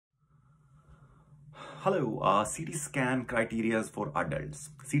Hello, CT scan criteria for adults.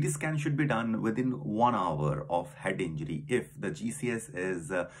 CT scan should be done within 1 hour of head injury if the GCS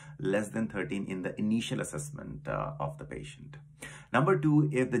is less than 13 in the initial assessment of the patient. Number 2,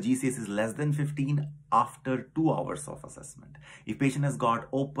 if the GCS is less than 15 after 2 hours of assessment. If patient has got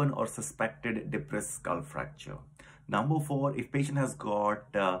open or suspected depressed skull fracture. Number 4, if patient has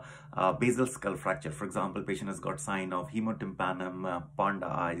got basal skull fracture, for example, patient has got sign of hematoma, panda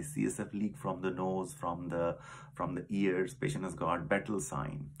eye, CSF leak from the nose, from the ears, patient has got Bettel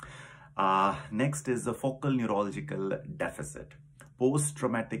sign. Next is the focal neurological deficit,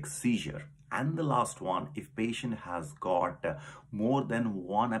 post-traumatic seizure. And the last one, if patient has got more than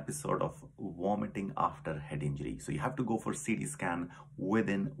 1 episode of vomiting after head injury. So you have to go for CT scan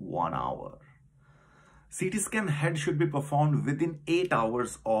within 1 hour. CT scan head should be performed within 8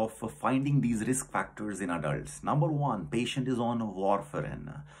 hours of finding these risk factors in adults. Number 1, patient is on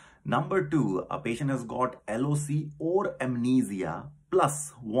warfarin. Number 2, a patient has got LOC or amnesia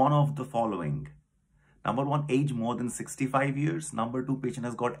plus one of the following. Number 1, age more than 65 years. Number 2, patient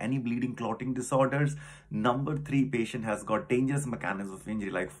has got any bleeding clotting disorders. Number 3, patient has got dangerous mechanisms of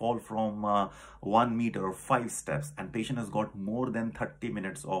injury like fall from 1 meter or 5 steps. And patient has got more than 30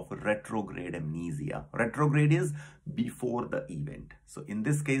 minutes of retrograde amnesia. Retrograde is before the event. So in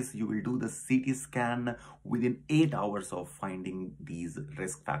this case, you will do the CT scan within 8 hours of finding these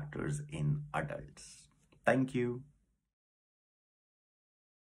risk factors in adults. Thank you.